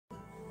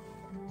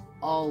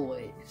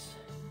always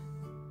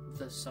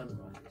the sunrise.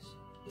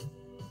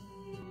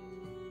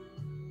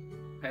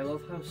 I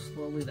love how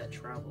slowly that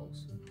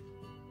travels.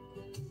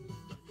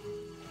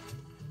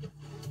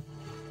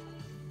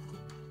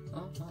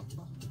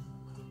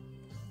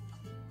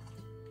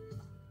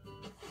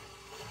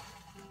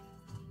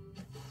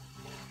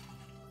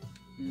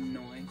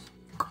 Noise.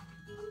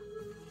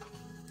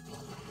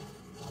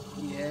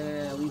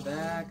 Yeah, we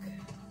back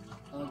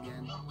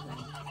again.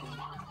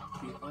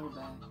 We are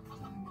back.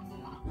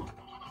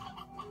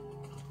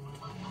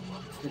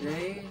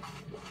 Today,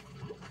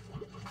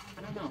 I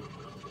don't know.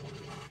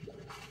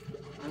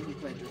 I haven't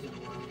played this in a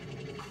while,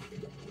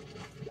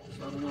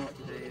 so I don't know what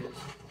today is.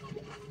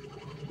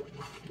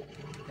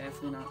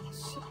 Definitely not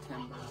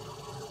September.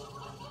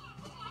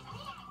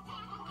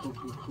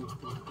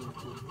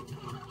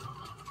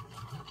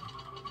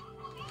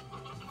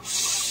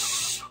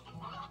 Shh!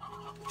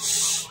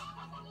 Shh!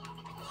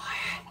 Be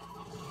quiet.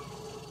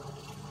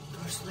 Go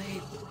to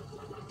sleep.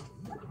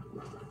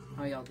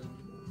 How y'all doing?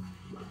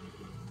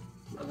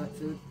 I got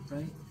food,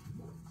 right?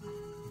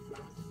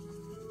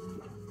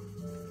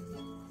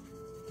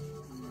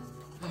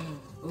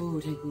 Oh,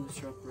 tank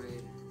booster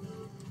upgrade.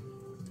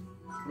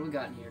 What do we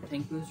got in here?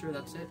 Tank booster,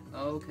 that's it?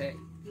 Okay.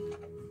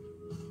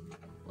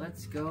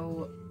 Let's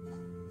go.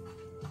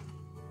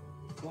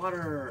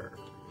 Water.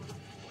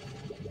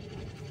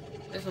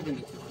 This will give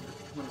me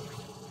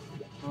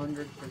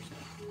 200. 100%.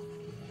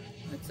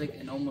 That's like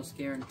an almost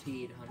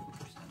guaranteed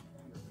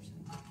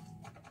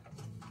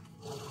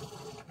 100%.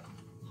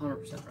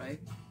 100%, right?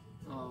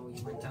 Oh,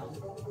 you went down.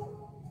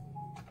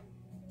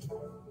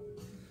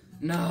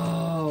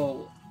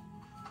 No!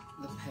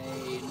 The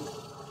pain.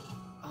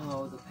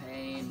 Oh, the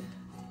pain.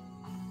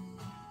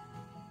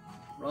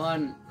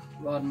 Run.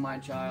 Run, my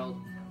child.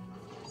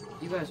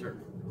 You guys are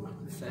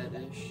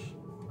fetish.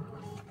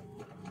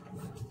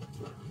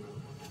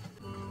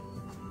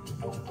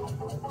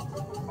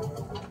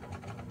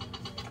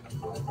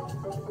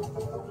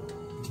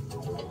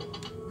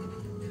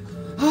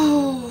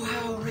 Oh,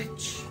 how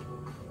rich.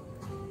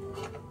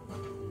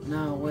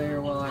 Now,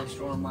 where will I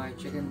store my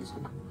chickens?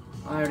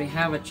 I already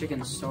have a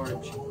chicken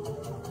storage.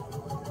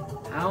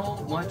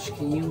 How much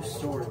can you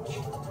storage?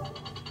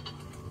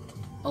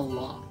 A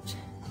lot.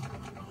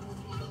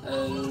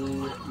 Oh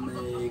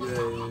my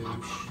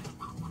gosh.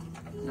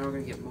 Now we're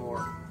gonna get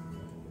more.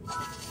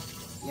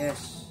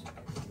 Yes.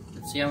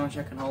 Let's see how much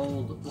I can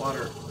hold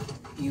water.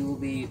 You will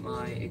be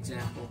my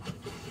example.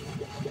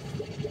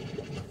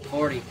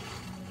 40.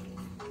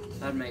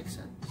 That makes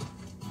sense.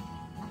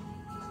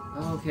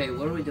 Okay,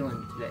 what are we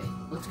doing today?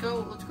 Let's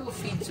go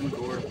feed some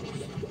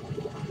Gordos.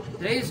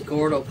 Today's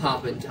Gordo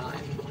poppin'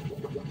 time.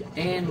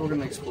 And we're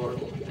gonna explore a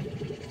little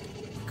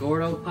bit.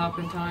 Gordo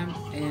poppin' time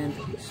and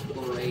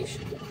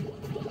exploration.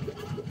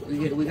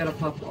 We gotta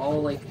pop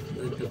all like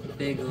the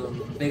big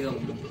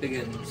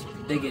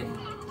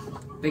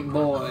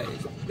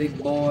boys, big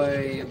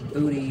boy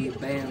booty,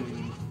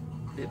 bam,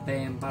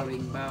 bam, bada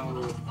bing,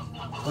 bow,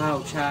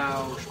 wow,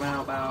 chow,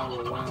 schmow,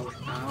 bow, wow,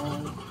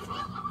 schmow.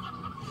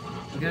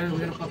 We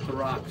gotta pop the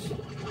rocks.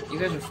 You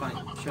guys are fine.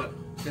 Shut up.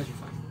 You guys are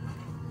fine.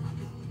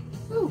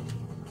 Woo!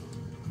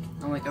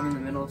 I'm in the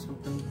middle of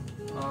something.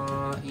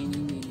 Eeny,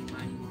 meeny,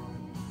 miny, mo.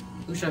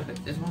 Who should I pick?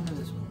 This one or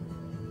this one?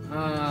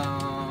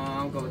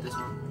 I'll go with this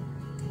one.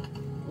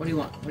 What do you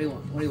want? What do you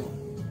want? What do you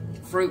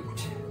want?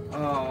 Fruit.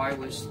 Oh, I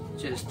was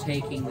just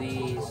taking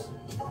these.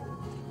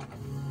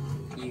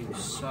 You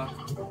suck.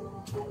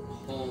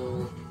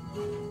 Hole.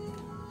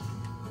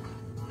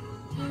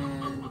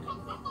 And...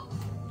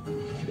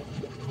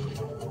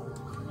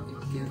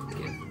 Give.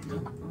 No?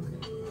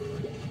 Okay.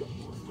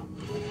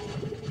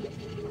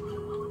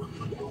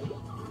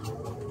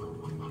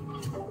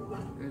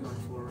 There's my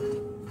 4.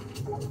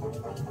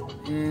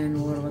 And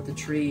what about the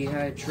tree?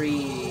 Hi,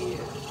 tree.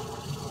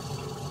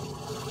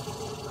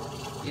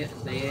 Yeah,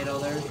 they ate all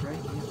theirs,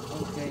 right?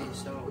 Yeah. Okay,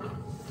 so...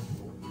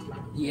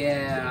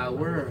 Yeah,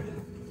 we're...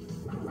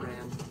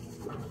 Ram.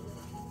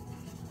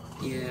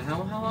 Yeah,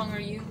 how long are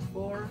you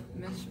for,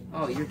 miss?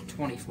 Oh, you're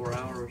 24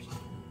 hours.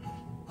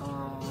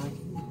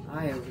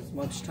 I have as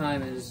much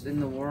time as in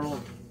the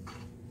world.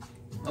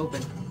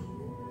 Open.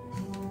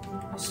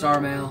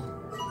 Star Mail.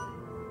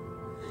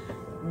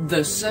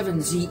 The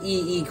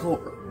 7ZEE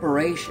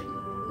Corporation.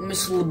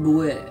 Miss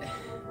LeBue.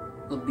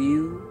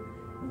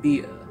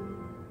 Bia.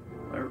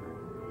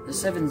 The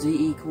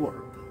 7ZE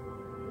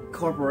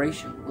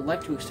Corporation would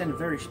like to extend a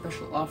very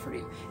special offer to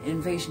you.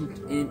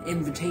 An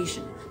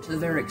invitation to the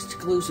very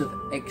exclusive,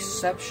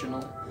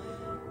 exceptionally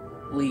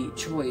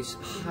choice,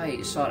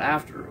 high sought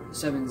after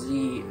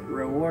 7Z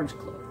Rewards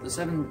Club. The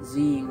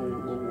 7Z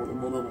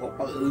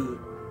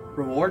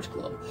Rewards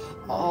Club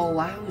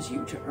allows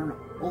you to earn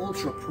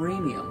ultra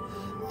premium.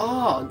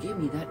 Oh, give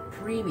me that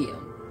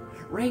premium.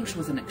 Ranks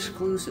with an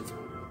exclusive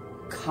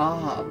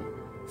cob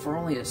for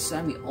only a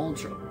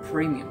semi-ultra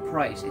premium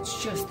price.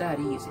 It's just that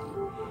easy.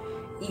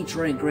 Each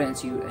rank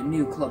grants you a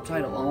new club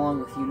title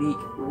along with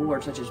unique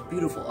rewards such as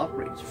beautiful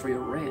upgrades for your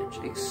ranch,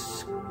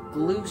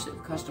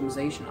 exclusive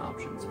customization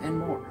options, and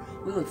more.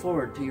 We look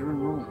forward to your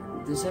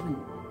enrollment. The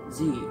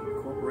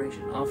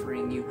Corporation,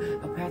 offering you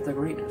a path to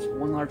greatness,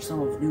 one large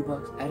sum of new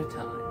bucks at a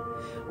time.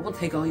 We'll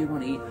take all your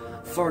money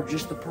for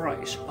just the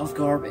price of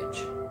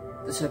garbage.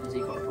 The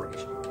 7Z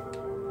Corporation.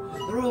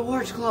 The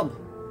Rewards Club!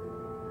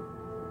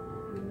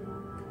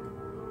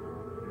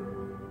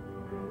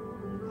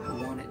 I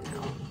want it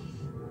now.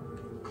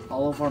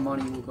 All of our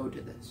money will go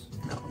to this.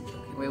 No, I'm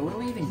joking. Wait, what do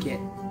we even get?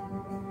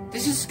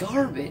 This is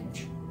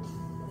garbage!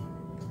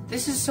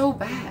 This is so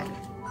bad.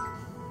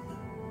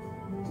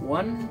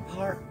 1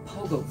 part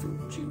pogo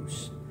fruit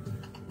juice.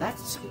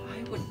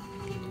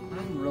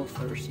 I'm real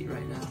thirsty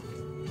right now.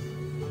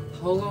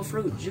 Pogo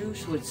fruit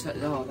juice would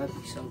oh, that'd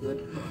be so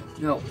good.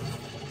 No.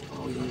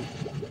 Oh, you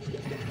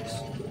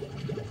ass.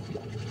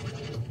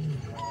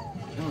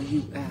 No,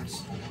 you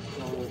ass.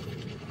 Oh.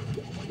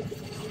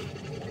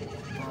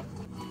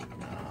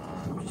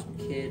 I'm just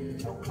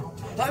kidding.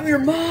 I'm your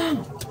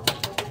mom!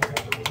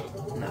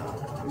 No,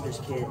 I'm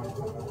just kidding.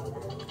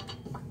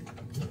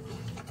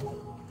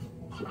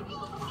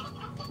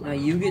 Now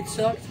you get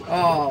sucked?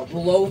 Oh,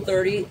 below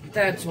 30?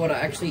 That's what I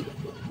actually...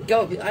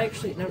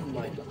 never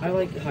mind. I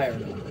like higher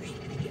numbers.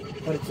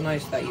 But it's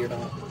nice that you're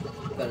not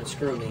gonna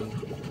screw me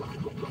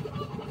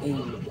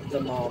in the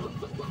mom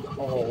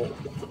hole.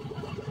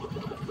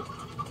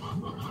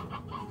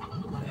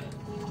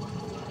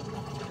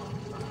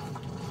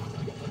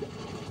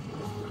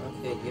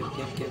 Okay,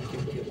 give.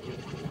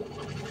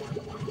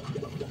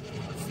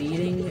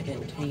 Feeding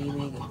and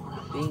taming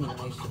and being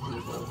nice to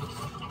people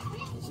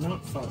is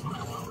not fun.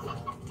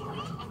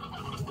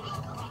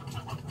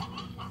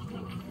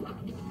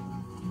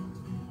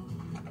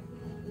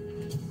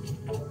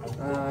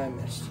 I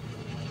missed.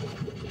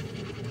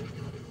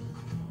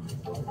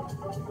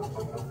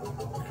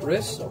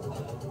 Crystal.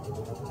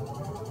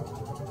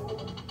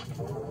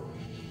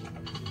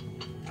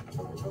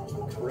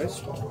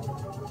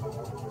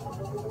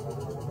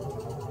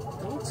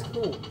 That looks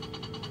cool.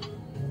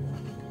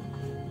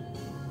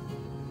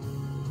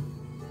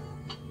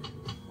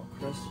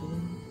 Crystal.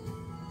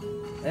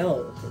 Hell,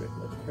 the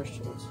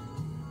crystals.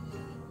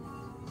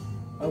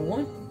 I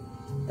want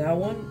that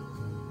one,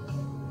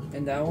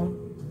 and that one.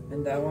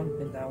 And that one,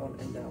 and that one,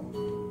 and that one.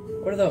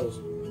 What are those?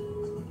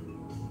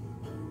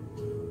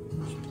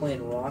 Just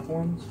plain rock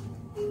ones?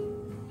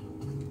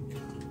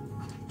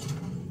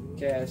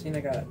 Okay, I think I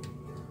got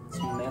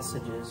some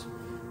messages.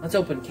 Let's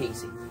open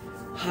Casey.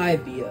 Hi,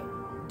 Bia.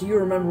 Do you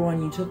remember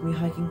when you took me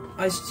hiking?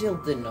 I still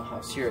didn't know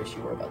how serious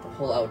you were about the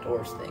whole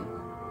outdoors thing.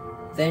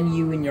 Then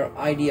you and your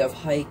idea of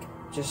hike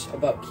just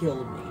about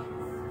killed me.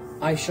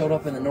 I showed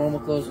up in the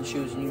normal clothes and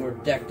shoes, and you were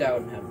decked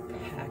out and had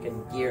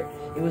packing gear.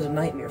 It was a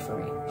nightmare for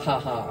me.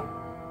 Haha.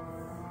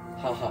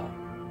 Haha.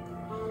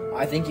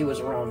 I think it was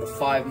around the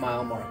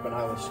 5-mile mark when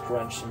I was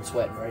drenched in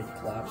sweat and ready to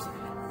collapse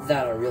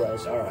that I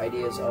realized our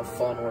ideas of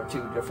fun were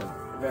two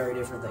very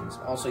different things.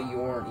 Also, you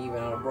weren't even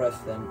out of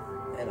breath then,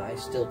 and I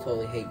still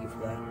totally hate you for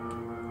that.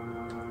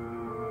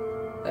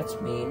 That's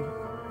mean.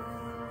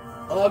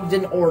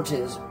 Ogden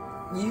Ortiz.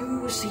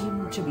 You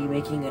seem to be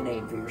making a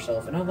name for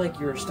yourself, and I like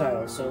your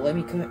style, so let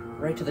me cut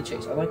right to the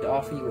chase. I'd like to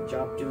offer you a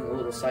job doing a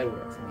little side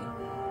work for me.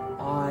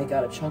 I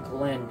got a chunk of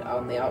land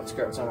on the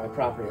outskirts on my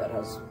property that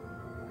has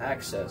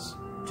access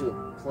to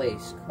a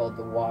place called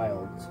the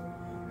Wilds,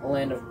 a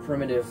land of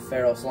primitive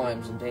feral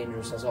slimes and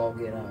dangerous as all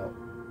get out,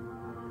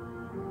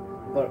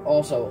 but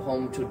also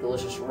home to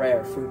delicious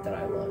rare fruit that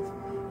I love.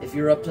 If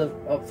you're up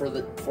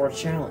for a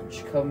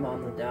challenge, come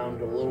on down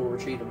to a little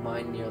retreat of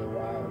mine near the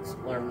Wilds.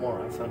 Learn more.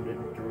 I found a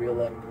real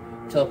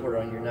teleporter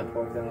on your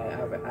network that I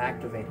have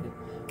activated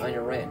on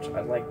your ranch.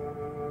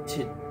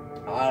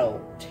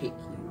 I'll take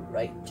you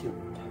right to it.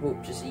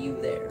 Hope to see you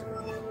there.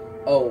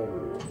 Oh.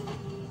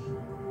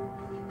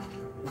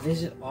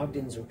 Visit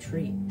Ogden's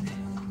retreat.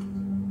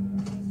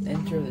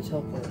 Enter the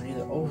teleporter near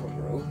the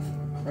overgrowth.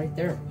 Right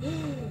there.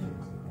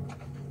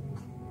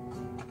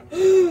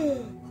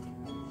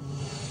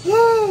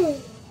 Oh,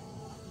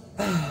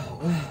 wow.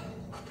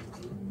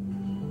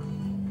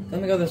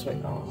 Let me go this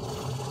way.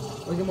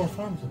 Oh. We get more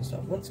farms and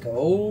stuff. Let's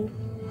go.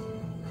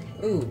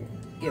 Ooh.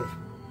 Give.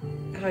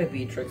 Hi,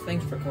 Beatrix.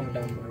 Thanks for coming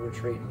down to my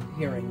retreat and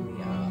hearing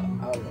me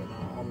out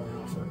on my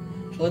offer.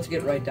 So let's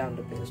get right down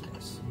to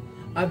business.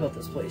 I built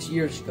this place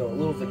years ago, a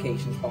little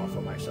vacation spot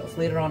for myself.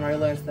 Later on, I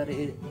realized that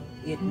it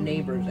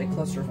neighbors a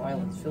cluster of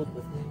islands filled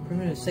with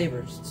primitive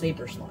saber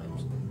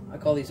slimes. I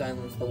call these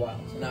islands the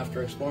Wilds, and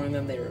after exploring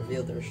them, they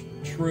revealed their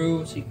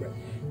true secret: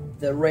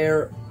 the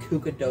rare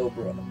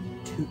Cucadoba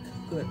fruit.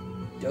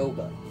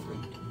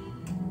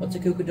 What's a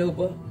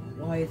Cucadoba?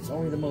 Why, it's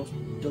only the most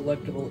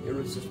delectable,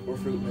 irresistible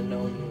fruit in the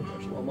known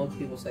universe. Well, most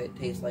people say it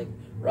tastes like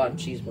rotten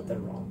cheese, but they're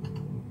wrong.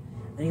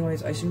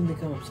 Anyways, I soon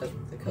become obsessed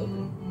with the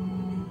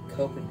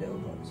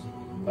Cocadobas,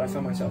 but I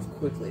found myself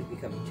quickly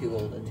becoming too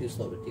old and too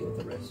slow to deal with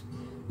the risk.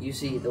 You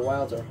see, the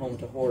Wilds are home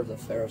to hordes of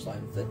feral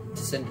slimes, the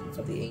descendants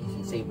of the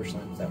ancient saber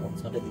slimes that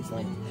once hunted these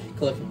lands,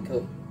 collecting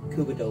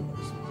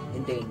Cucadobas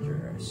and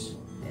dangerous.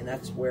 And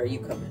that's where you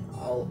come in.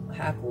 I'll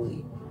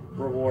happily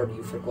reward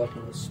you for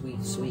collecting the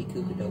sweet, sweet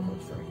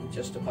Cucadobas for me.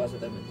 Just deposit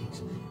them in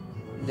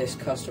this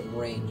custom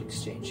range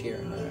exchange here,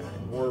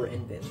 and we're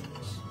in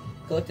business.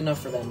 collect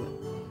enough for them.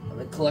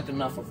 Collect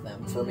enough of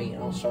them for me,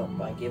 and I'll start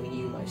by giving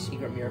you my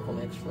secret miracle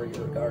mix for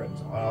your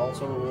gardens. I'll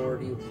also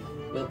reward you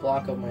with a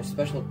block of my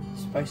special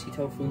spicy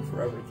tofu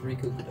for every 3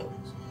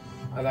 cucadobas.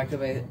 I've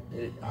activated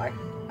the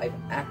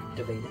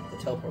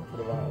teleport for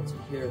the wilds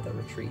here at the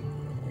retreat,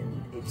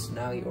 and it's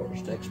now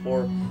yours to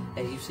explore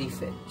as you see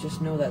fit.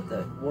 Just know that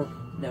the warp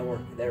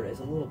network there is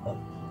a little bug.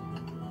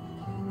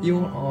 You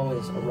won't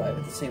always arrive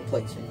at the same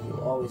place, and you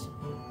always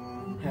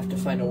have to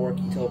find a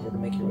working teleport to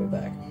make your way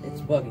back.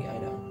 It's buggy, I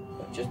know,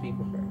 but just be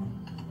prepared.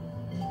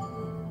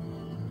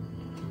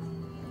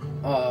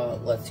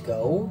 Let's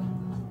go.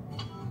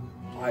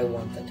 I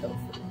want the tofu.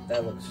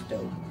 That looks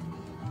dope.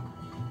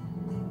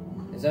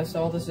 Is that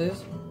all this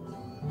is?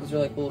 These are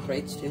like little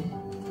crates too?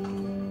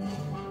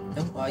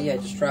 No? Yeah,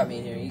 just trap me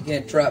in here. You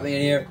can't trap me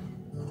in here.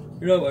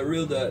 You're not my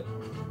real dad.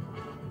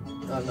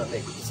 No, I'm not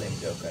making the same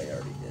joke I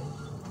already did.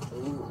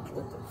 Ooh,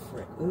 what the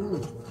frick?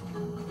 Ooh.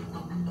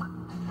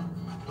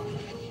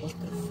 What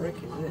the frick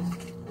is this?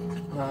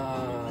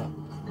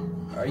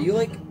 Are you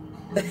like...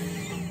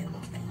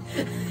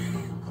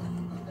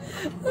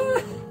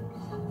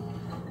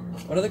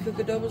 What do the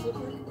cucadobas look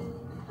like?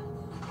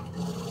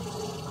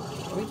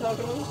 What are we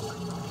talking about?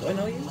 Do I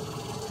know you?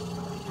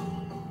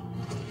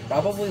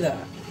 Probably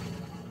that.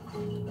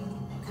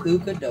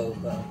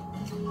 Cucadoba.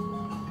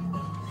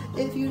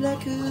 If you like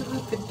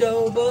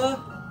cucadoba,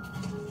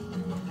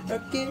 are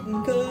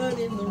getting caught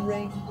in the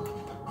rain.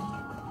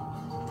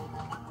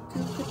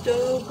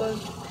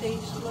 Cucadobas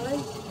taste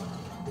like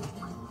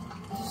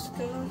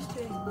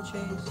disgusting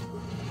chase.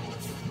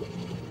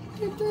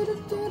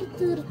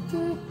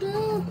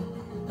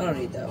 I don't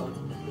need that one.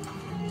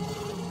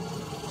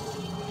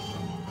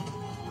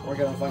 We're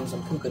gonna find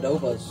some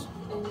cucadobas.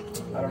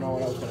 I don't know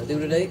what I was gonna do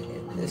today.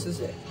 This is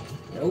it.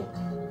 Nope.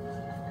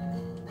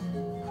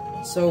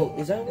 So,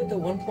 is that what the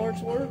one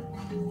parts were?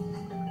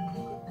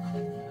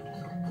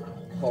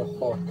 Ho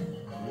ho.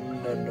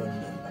 No, no, no, no.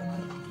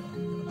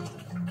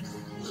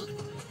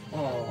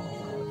 Oh,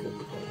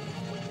 cucadobas.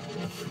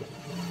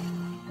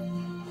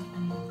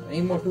 I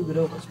need more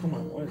cucadobas. Come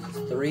on, what is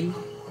this? 3?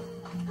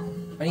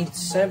 I need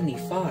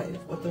 75.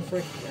 What the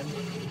frick, man?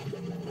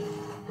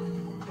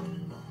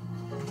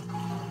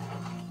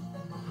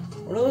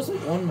 What are those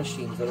like one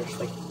machines that are just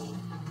like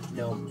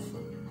gnomes?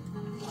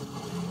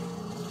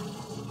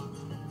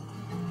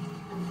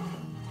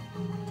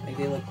 Like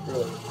they look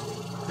really,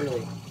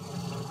 really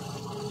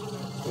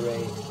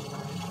great.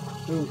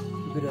 Ooh,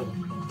 good of them.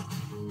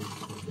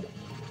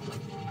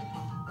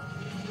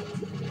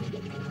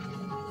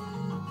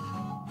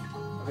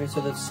 Okay,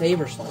 so the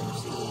saber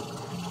slimes eat.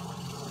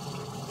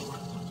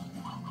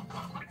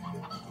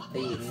 They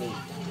eat meat.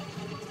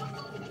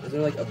 Is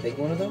there like a big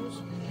one of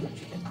those?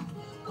 Chicken.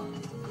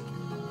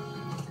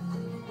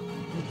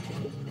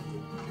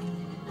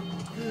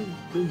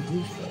 Ooh,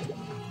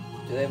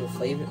 do they have a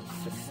favorite?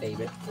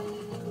 Favorite?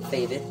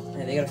 Hey, they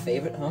got a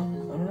favorite, huh? I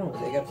don't know.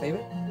 They got a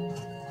favorite?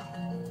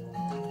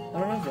 I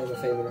don't know if they have a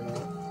favorite or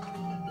not.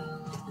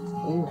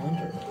 Ooh,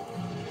 hunter.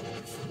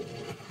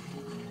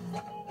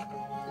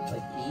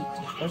 Like eat?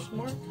 Question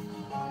mark?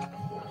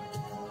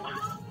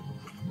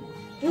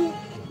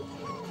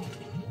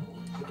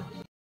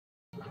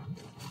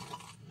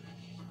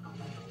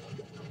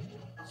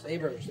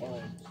 Saber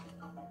slimes.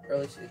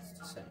 Early its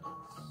descendants.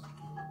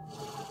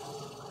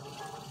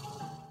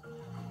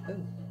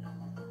 Ooh.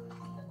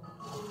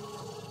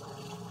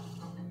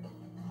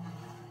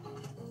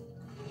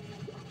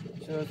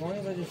 So as long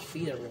as I just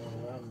feed everyone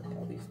around me,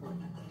 I'll be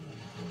fine.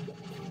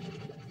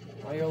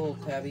 All your little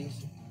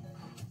tabbies.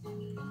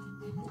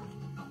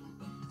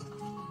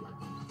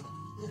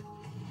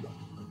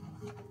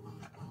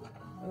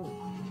 Oh.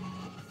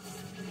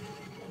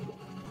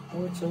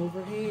 What's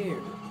over here?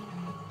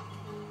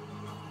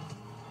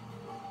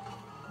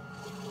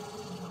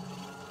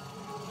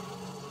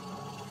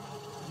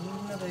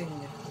 Nothing.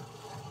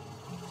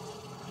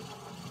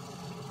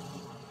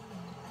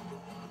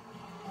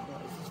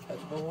 What, is this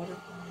touchable water?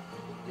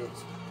 It is.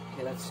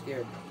 Okay, that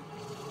scared me.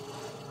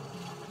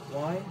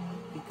 Why?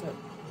 Because...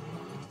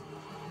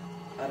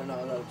 I don't know,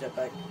 I got a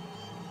jetpack.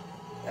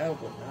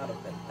 That would not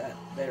have been that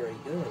very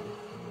good.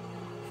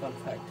 Fun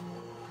fact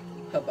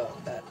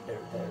about that there,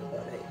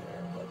 but hey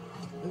there, but...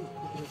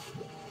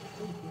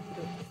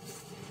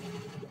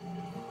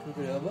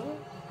 Cucadobba?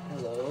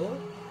 Hello?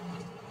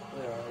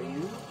 Where are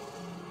you?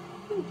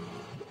 Ooh.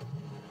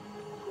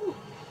 Ooh.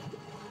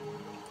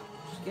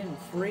 Just getting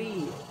free.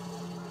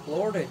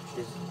 Lordage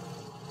is...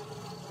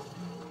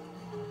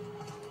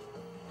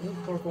 Ooh,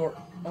 poor.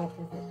 Oh,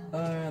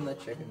 poor. And the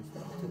chicken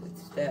fell to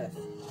its death.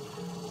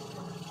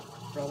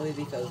 Probably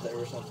because there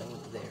was something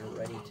there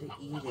ready to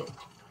eat it.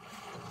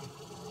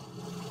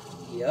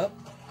 Yep.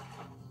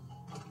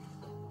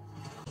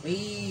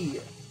 Me!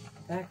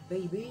 Back,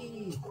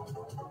 baby!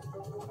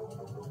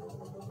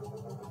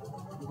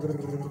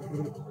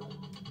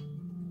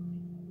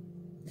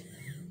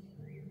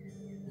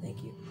 Thank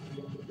you.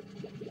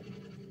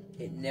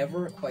 It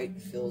never quite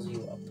fills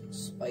you up.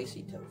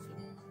 Spicy tofu.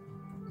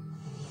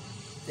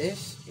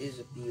 This is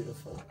a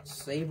beautiful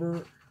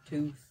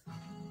saber-tooth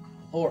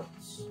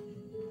horse.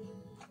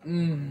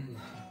 Mmm.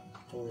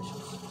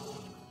 Delicious.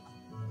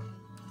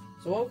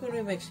 So what can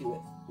we mix you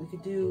with? We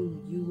could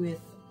do you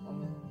with,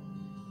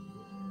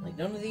 like,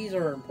 none of these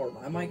are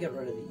important. I might get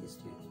rid of these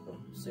two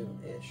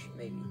soon-ish,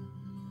 maybe.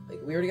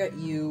 Like, we already got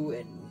you,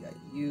 and we got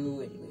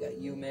you, and we got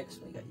you mixed,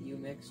 and we got you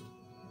mixed.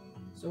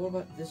 So what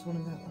about this one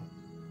and that one?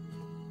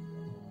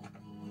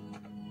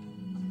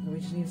 And we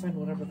just need to find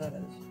whatever that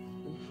is.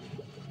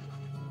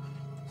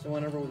 So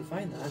whenever we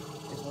find that,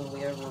 is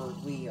whenever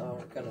we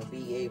are gonna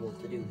be able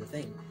to do the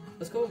thing.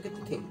 Let's go get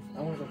the cave.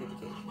 I wanna go get the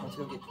cave. Let's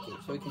go get the cave,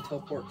 so we can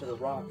teleport to the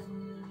rock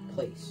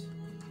place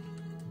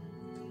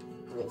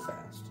real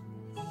fast.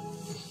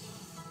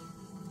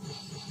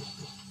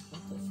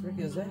 What the frick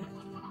is that?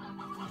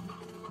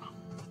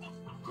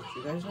 Did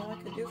you guys know I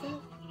could do that?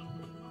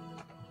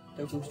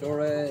 Tofu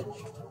storage.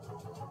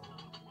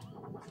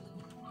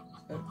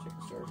 Oh,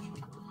 chicken storage.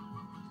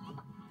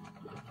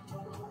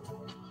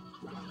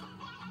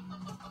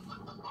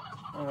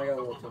 Oh, I got a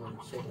little too many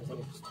chicken. I think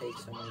it just takes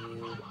some of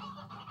you.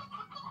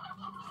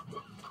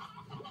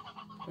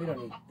 We don't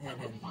need hand,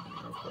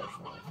 of course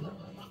not.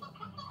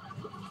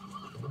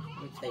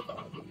 Let me take all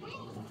of you and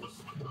then just,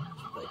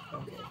 like,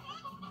 okay.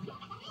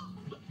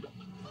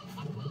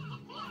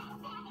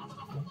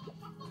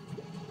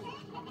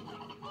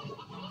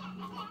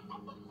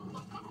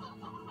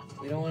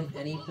 We don't want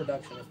any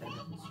production of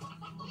hands.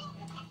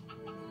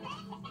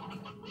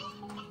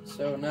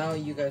 So now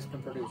you guys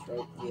can produce,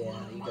 right?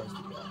 Yeah, you guys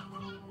do that.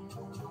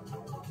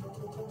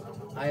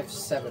 I have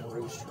 7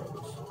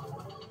 roosters.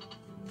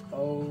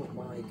 Oh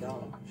my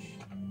gosh.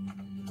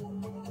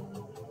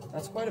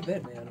 That's quite a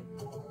bit, man.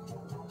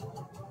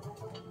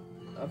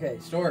 Okay,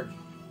 storage.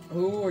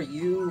 Who are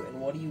you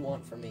and what do you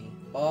want from me?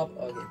 Bob?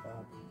 Okay,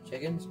 Bob.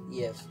 Chickens?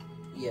 Yes.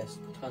 Yes,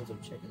 tons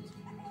of chickens.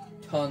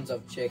 Tons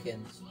of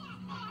chickens.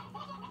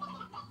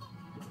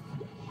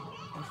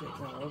 Actually,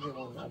 no, I'll get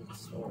one out of the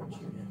storage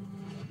unit.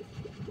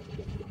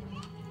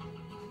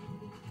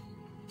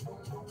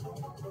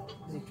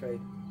 Easy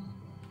trade.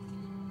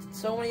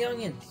 So many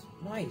onions.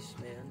 Nice,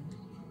 man.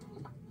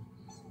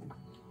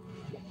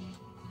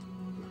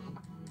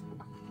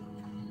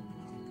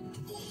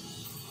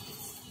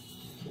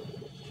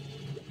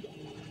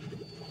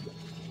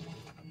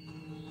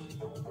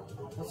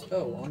 Let's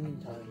go, onion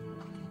time.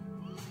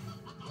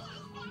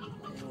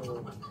 And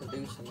we'll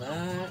produce some of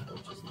that,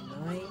 which is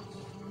nice.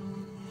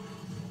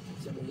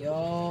 Some of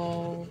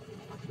y'all.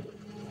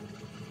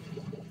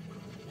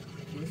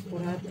 This is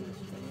what happens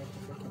when you have to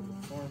freaking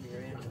farm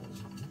your animals.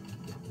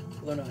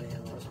 Well, they're not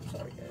animals. I'm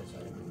sorry, guys.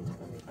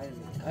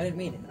 I didn't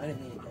mean it, guys.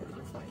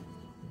 You're fine.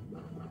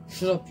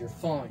 Shut up. You're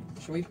fine.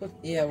 Should we put?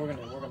 Yeah, we're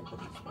gonna put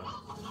these back.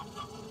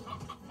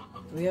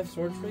 Do we have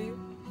swords for you?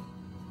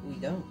 We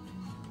don't.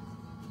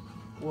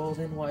 Well,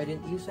 then why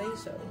didn't you say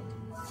so?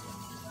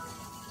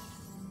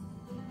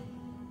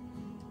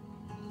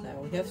 Now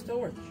we have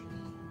storage.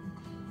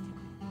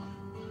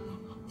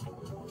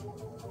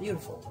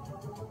 Beautiful.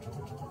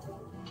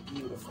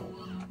 Beautiful.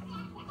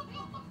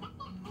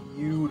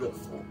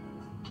 Beautiful.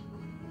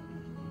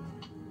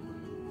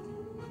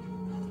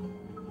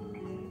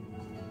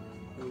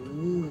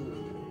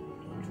 Ooh,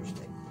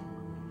 interesting.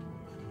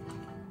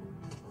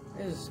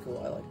 This is cool.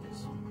 I like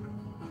this.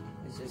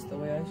 Is this the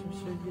way I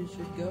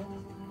should go?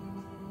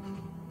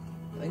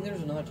 I think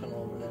there's another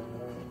tunnel over there.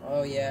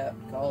 Oh yeah,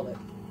 called it.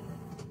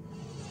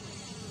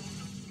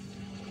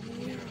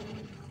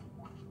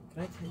 Can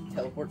I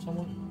teleport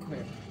someone? Come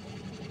here.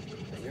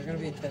 You're gonna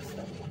be a test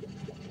dummy.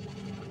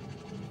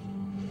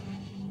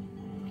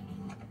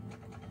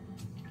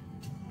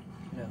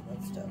 No,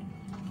 that's dumb.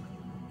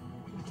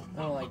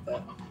 I don't like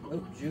that.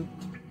 Oop, juked.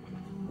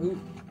 Oop,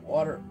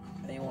 water.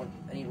 Anyone?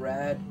 Any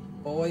rad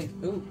boys?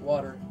 Oop,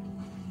 water.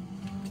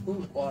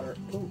 Oop, water.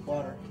 Oop,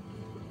 water.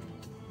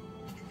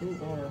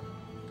 Oop, water.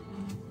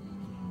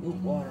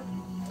 Oop, water.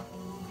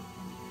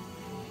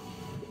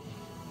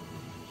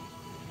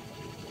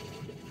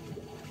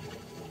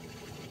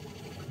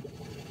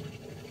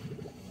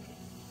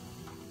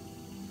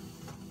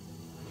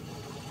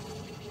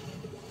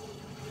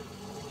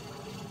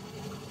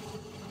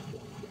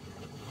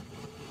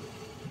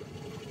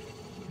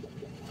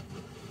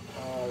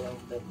 All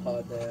of the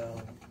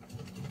puddle.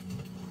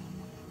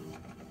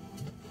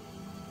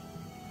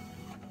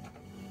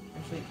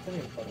 Actually, come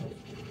here, puddle.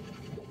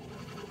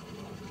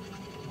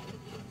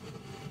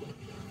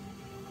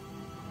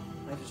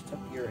 I just took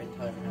your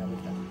entire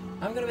habitat.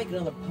 I'm gonna make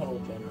another puddle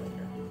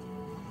generator.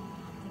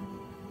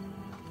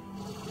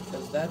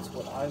 Because that's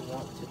what I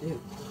want to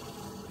do.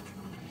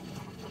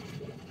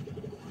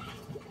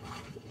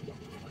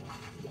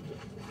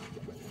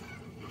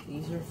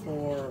 These are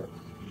for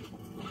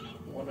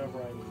whatever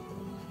I need them.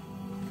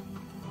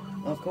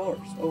 Of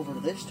course, over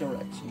this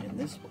direction in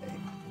this way.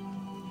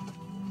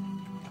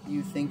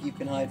 You think you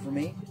can hide from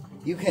me?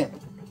 You can.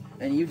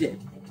 And you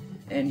did.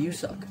 And you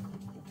suck.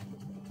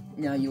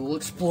 Now you will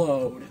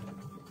explode.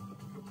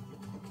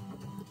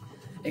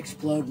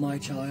 Explode, my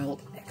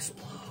child.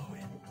 Explode.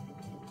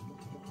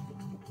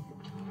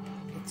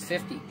 It's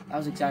 50.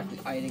 I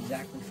had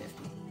exactly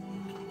 50.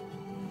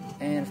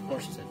 And of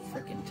course it's a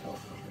freaking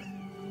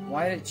teleporter.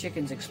 Why did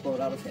chickens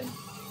explode out of him?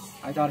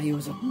 I thought he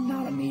was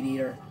not a meat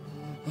eater.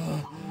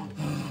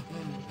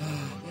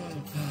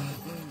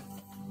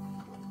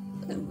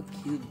 Ooh,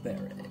 cube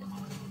berry.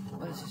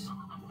 What is this?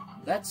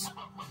 That's...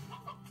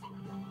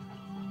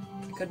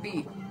 It could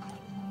be...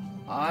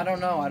 I don't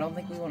know. I don't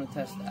think we want to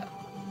test that.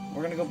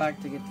 We're gonna go back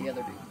to get the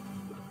other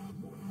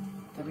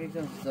dude.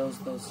 Those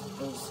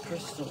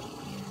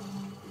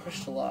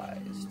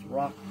crystallized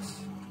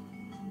rocks.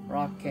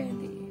 Rock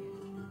candy.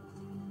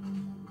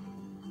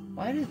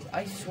 Why did...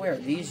 I swear,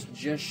 these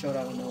just showed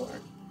out of nowhere.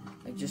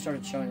 Like, just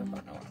started showing up out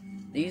of nowhere.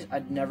 These,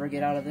 I'd never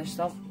get out of this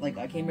stuff. Like,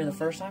 I came here the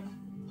first time,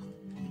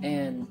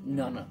 and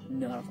none of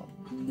them.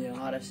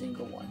 Not a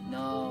single one.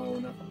 No,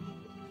 none of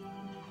them.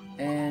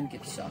 And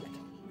get sucked.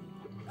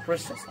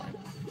 Crystal slime.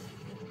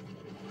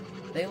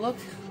 They look...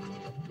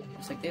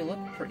 It's like they look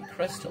pretty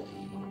crystal-y.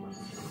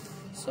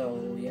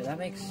 So, yeah, that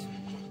makes...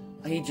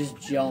 He just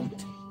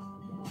jumped.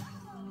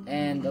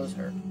 And those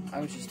hurt.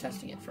 I was just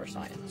testing it for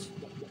science.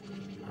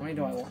 How many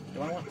do I want?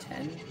 Do I want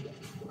 10?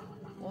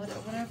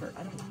 Whatever.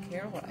 I don't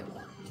care what I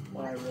want.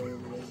 What I really,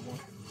 really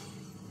want.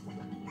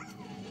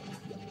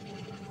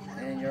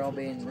 And you're all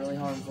being really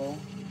harmful.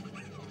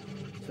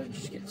 So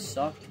just get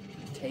sucked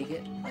and take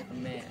it like a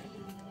man.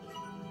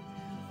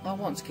 I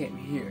once came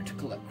here to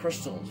collect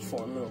crystals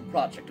for a little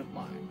project of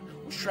mine.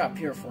 I was trapped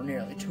here for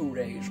nearly 2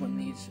 days when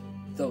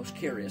those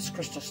curious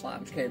crystal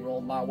slimes came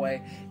rolling my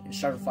way and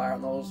started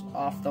firing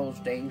off those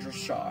dangerous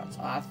shards.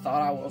 I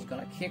thought I was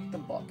gonna kick the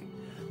bucket.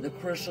 The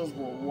crystals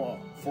were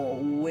for a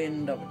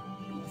wind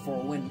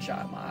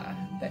chime. I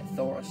bet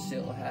Thora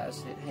still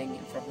has it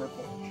hanging from her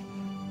porch.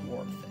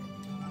 Worth it.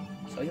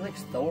 So he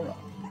likes Thora.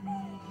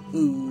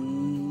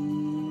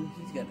 Ooh,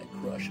 he's got a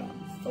crush on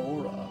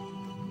Thora,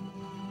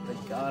 the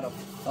god of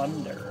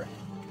thunder.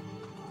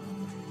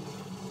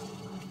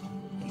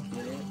 You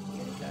get it?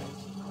 Get it, guys?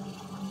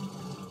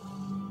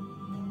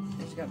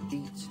 He's got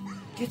beats.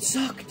 Get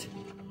sucked!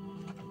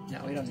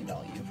 No, we don't need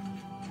all you.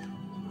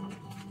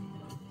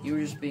 You were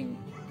just being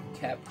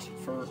kept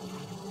for...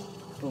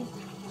 Boom.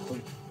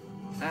 Boom.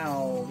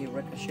 Ow, he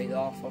ricocheted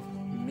off of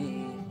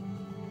me.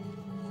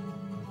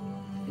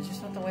 Is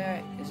this not the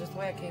way is this the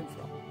way I came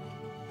from?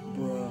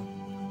 Bruh.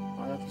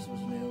 I thought this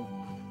was new.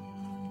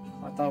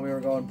 I thought we were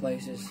going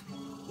places.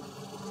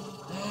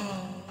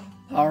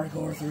 Power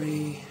Core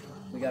 3.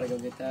 We gotta go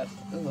get that.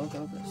 Ooh, look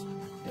at this.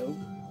 Nope.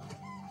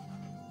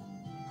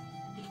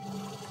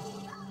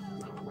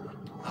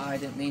 I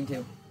didn't mean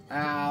to.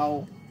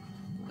 Ow.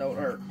 Don't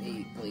hurt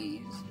me,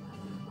 please.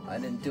 I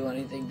didn't do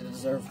anything to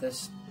deserve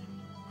this.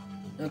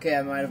 Okay,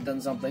 I might have done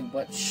something,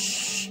 but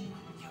shh. You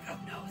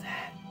don't know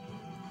that.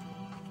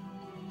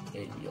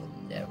 And you'll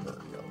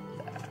never know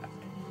that.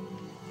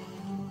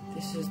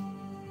 This is...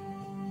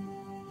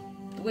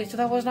 Wait, so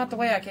that was not the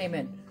way I came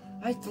in.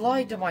 I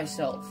lied to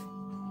myself.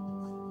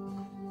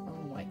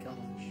 Oh my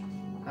gosh.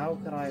 How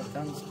could I have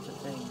done such a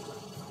thing?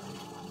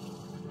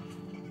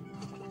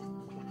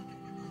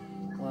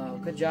 Wow,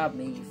 good job,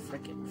 me, you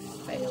freaking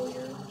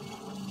failure.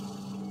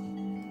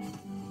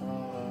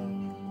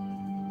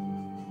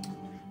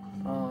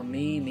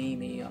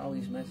 Me,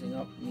 always messing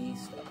up me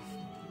stuff.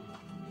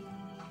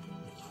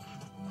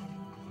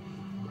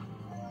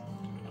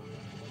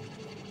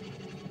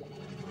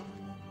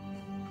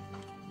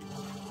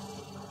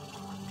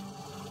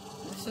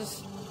 This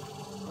is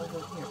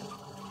over here.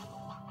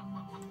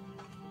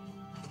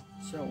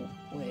 So,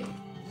 wait.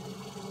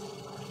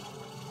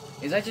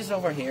 Is that just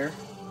over here?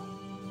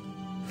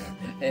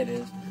 It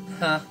is.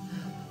 Huh.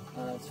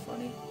 Oh, that's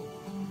funny.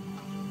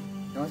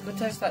 Now let's go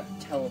test that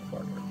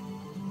teleporter.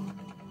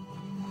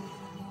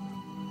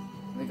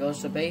 If it goes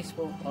to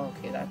baseball,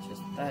 okay, that's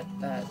just, that,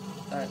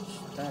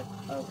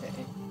 okay.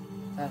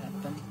 That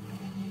happened.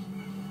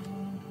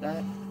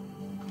 That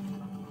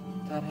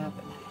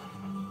happened.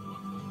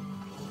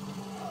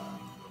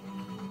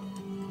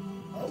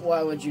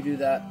 Why would you do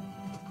that?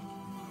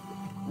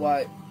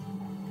 Why?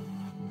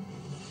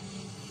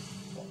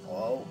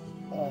 Oh.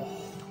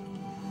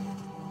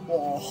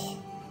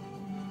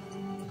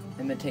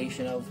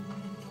 Imitation of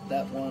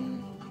that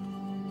one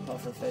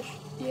pufferfish.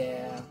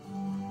 Yeah.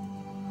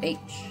 H.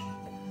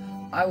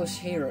 It was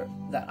here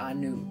that I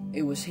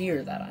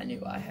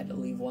knew I had to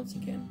leave once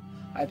again.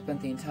 I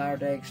spent the entire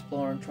day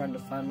exploring, trying to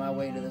find my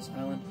way to this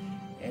island,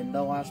 and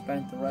though I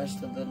spent the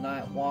rest of the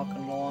night walking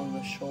along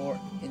the shore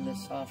in the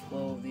soft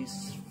glow of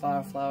these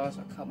fireflowers,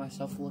 I caught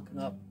myself looking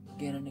up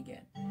again and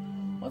again.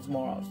 Once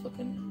more, I was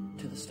looking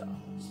to the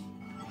stars.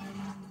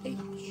 H.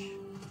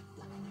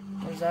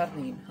 What does that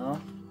mean, huh?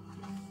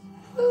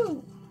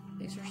 Ooh!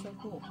 These are so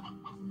cool.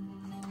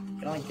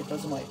 Can I get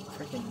those in my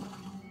freaking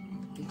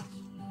face?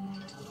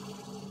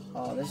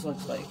 Oh, this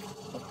looks like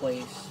a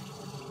place.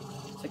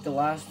 It's like the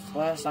last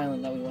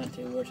island that we went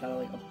to. We were trying to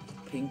like a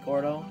pink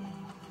Gordo.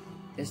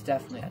 This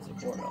definitely has a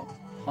Gordo.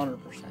 100%.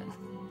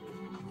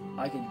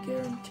 I could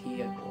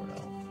guarantee a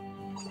Gordo.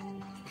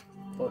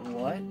 But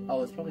what?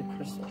 Oh, it's probably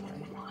crystal,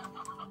 right?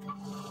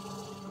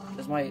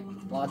 Does my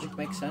logic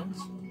make sense?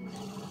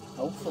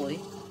 Hopefully.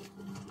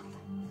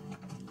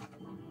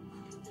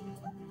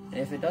 And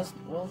if it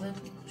doesn't, well then,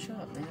 shut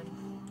up, man.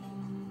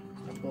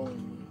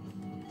 Boom.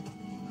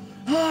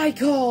 I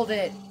called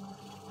it!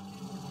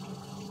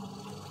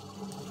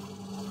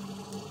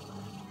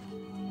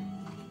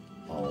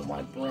 Oh,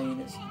 my brain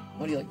is...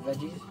 What do you like,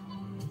 veggies?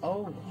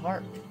 Oh,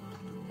 heart.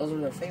 Those are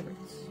their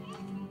favorites.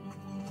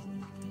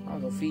 I'll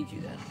go feed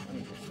you then. Let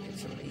me just get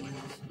some of these.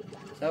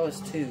 So that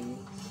was 2.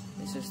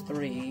 This is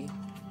 3.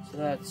 So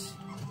that's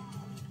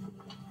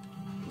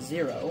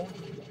 0.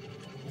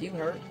 Do you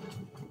hurt?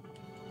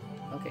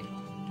 Okay.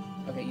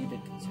 Okay, you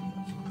did consume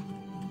much.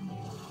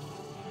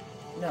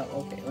 No,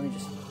 okay, let me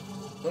just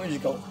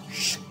go.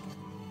 Shh.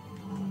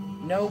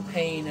 No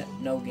pain,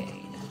 no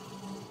gain.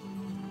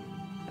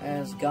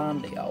 As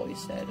Gandhi always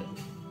said.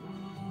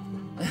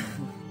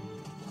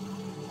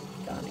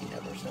 Gandhi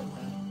never said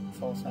that.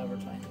 False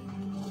advertising.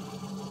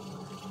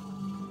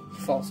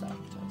 False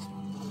advertising.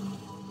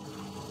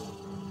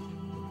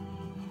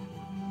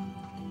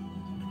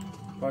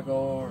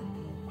 Parkour.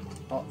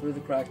 Up through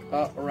the crack,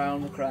 up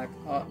around the crack,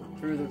 up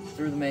through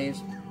the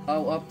maze.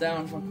 Oh, up,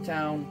 down, fuck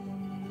town.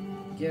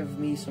 Give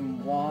me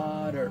some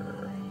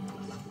water.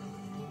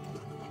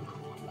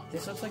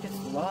 This looks like it's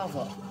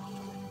lava.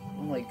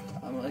 I'm like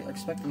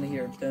expecting to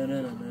hear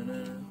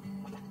da-na-na-na-na.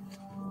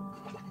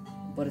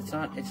 But it's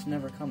not, it's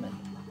never coming.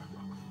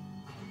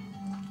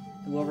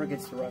 Whoever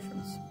gets the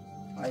reference.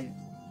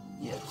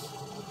 Yes.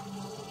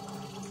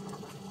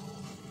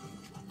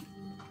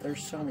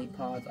 There's so many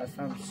pods. I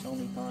found so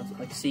many pods.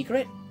 Like,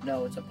 secret?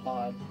 No, it's a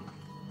pod.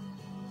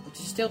 Which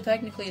is still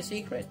technically a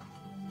secret.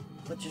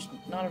 But just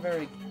not a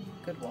very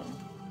good one.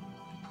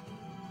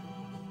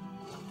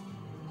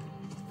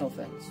 No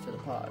offense to the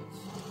pods.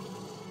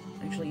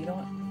 Actually, you know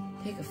what?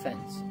 Take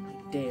offense.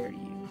 I dare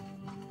you.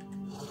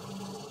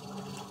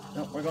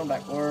 No, we're going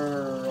back.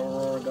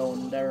 We're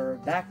going there.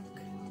 Back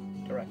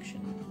direction.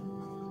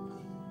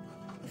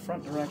 The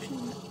front direction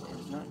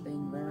is not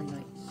being very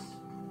nice.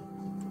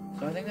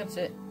 So I think that's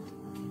it.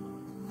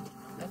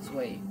 Let's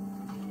wait.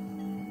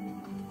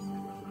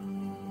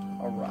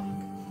 A rock.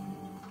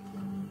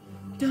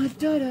 Da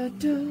da da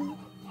da.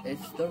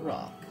 It's the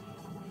rock.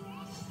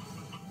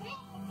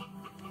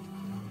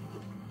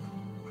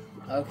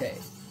 Okay,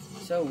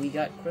 so we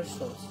got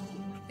crystals,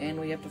 and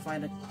we have to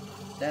find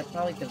that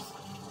probably because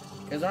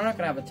they're not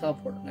gonna have a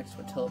teleporter next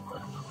to a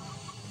teleporter.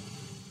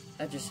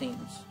 That just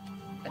seems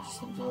a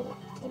little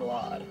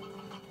odd.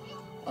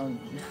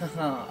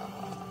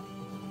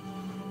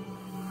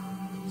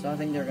 So I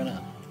think they're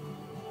gonna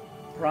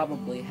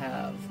probably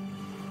have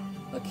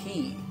a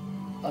key,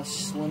 a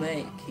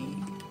Slime key,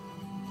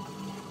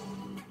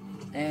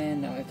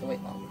 and now I have to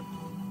wait longer.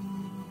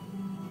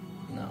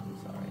 No, I'm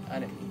sorry, I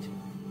didn't need to.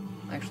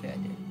 Actually, I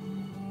did,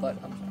 but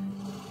I'm sorry.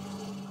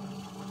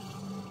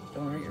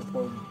 Don't hurt your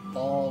poor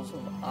balls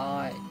of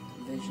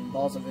vision,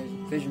 balls of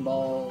vision, vision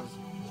balls.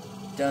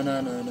 Da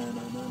na na na na na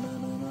na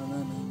na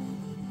na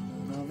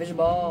na. Vision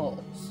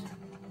balls.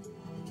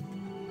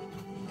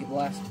 Keep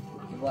blasting.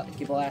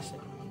 Keep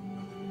blasting.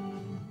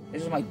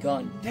 This is my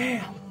gun.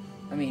 Damn.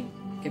 I mean,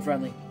 kid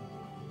friendly.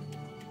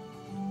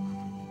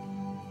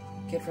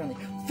 Kid friendly.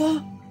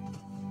 Fuck.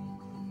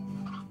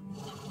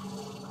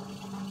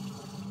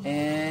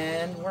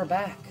 And we're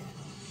back,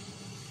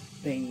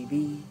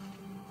 baby.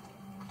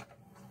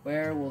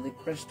 Where will the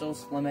crystal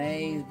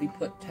slimes be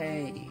put?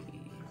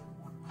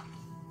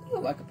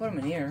 Ooh, I could put them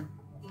in here.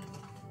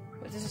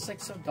 But this is like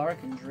so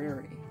dark and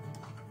dreary.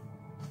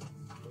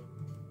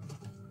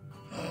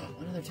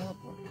 Another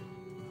teleport.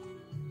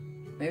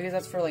 Maybe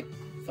that's for like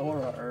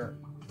Thora or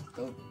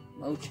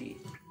Mochi.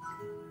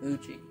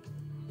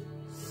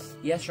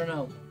 Yes or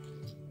no?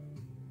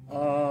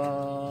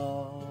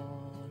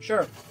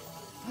 Sure.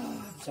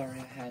 I'm sorry,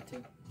 I had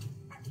to.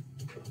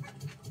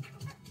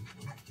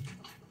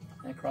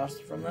 And I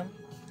crossed from them.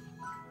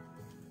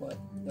 What?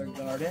 Their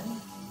garden?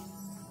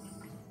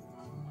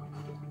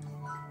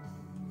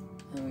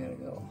 Then we gotta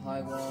go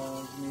high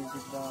walls,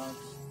 music box,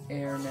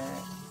 air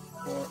net,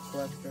 port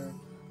collector,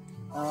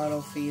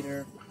 auto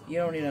feeder. You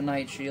don't need a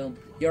night shield.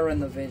 You're in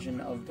the vision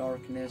of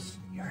darkness.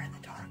 You're in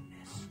the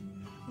darkness.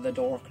 The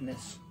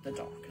darkness. The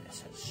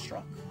darkness has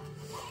struck.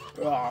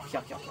 Oh,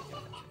 yuck, yuck, yuck,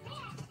 yuck.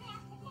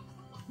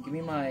 Give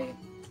me my...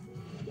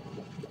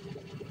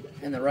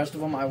 And the rest of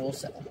them I will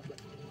sell.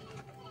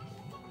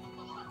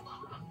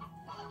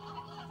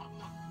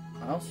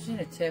 I also seen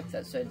a tip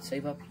that said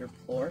save up your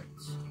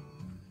plorts,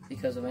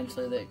 because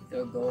eventually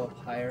they'll go up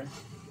higher.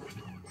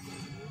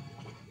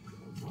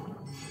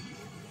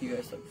 You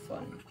guys look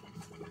funny.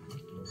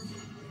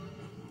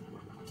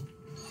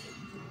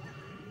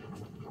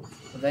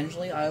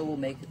 Eventually I will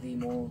make the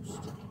most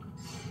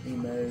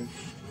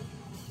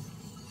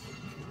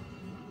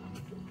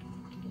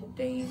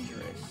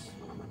dangerous.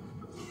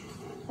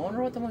 I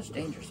wonder what the most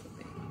dangerous would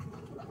be.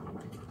 I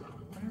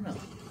don't know.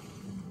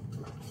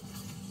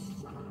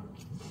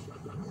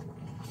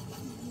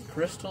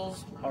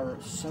 Crystals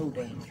are so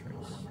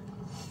dangerous.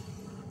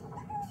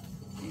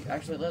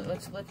 Actually,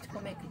 let's go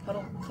make a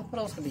puddle.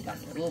 Puddles can be down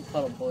here. Little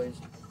puddle boys,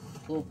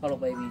 little puddle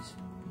babies.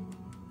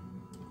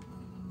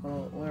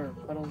 Oh, where are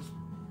puddles?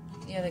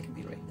 Yeah, they can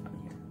be right down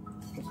here.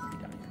 Those can be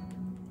down here.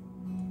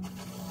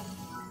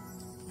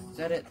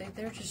 that it?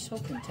 They're just so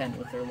content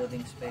with their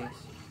living space.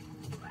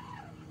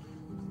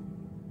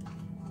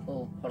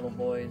 Little puddle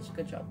boys.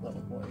 Good job,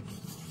 puddle boys.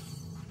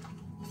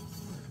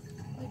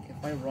 Like,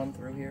 if I run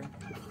through here,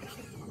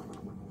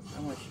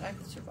 how much? I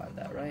could survive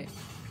that, right?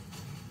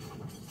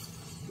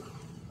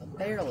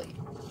 Barely.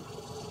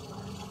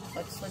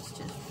 Let's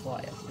just fly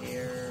up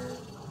here.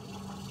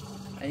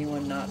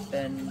 Anyone not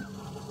been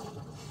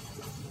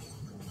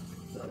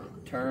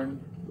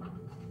turned,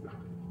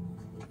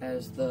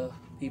 as the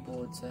people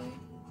would say?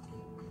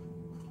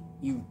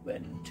 You've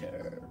been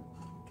turned.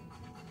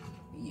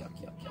 Yuck,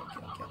 yuck, yuck,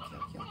 yuck, yuck,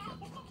 yuck, yuck, yuck,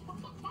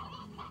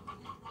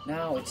 yuck.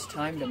 Now it's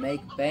time to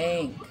make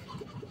bank.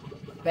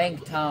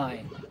 Bank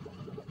time.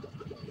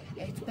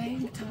 It's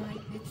bank time.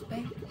 It's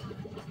bank time.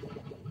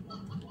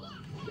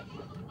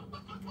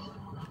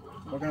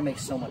 We're gonna make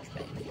so much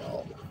bank,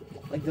 y'all.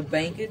 Like, the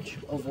bankage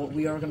of what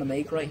we are gonna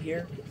make right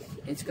here,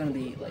 it's gonna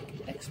be,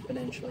 like,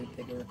 exponentially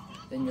bigger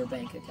than your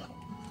bank account.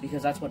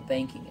 Because that's what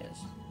banking is.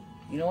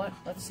 You know what?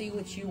 Let's see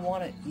what you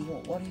want it. Who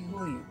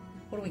are you?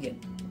 What are we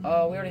getting?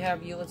 Oh, we already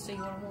have you. Let's see.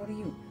 What are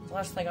you? The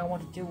last thing I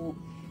want to do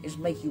is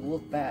make you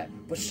look bad.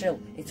 But still,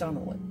 it's on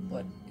the list.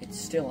 But it's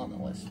still on the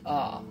list.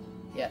 Ah,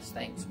 yes,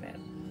 thanks, man.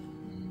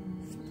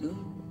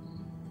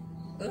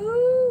 Ooh.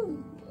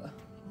 Ooh.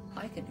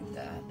 I could do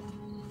that.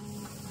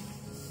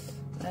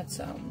 That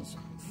sounds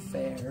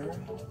fair.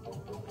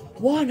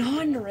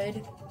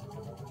 100?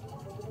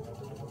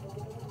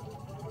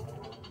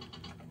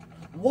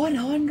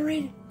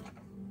 100?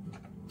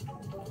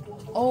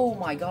 Oh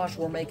my gosh,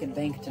 we're making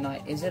bank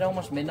tonight. Is it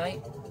almost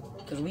midnight?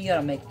 Because we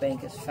gotta make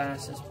bank as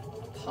fast as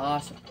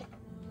possible.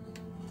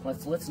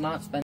 Let's not spend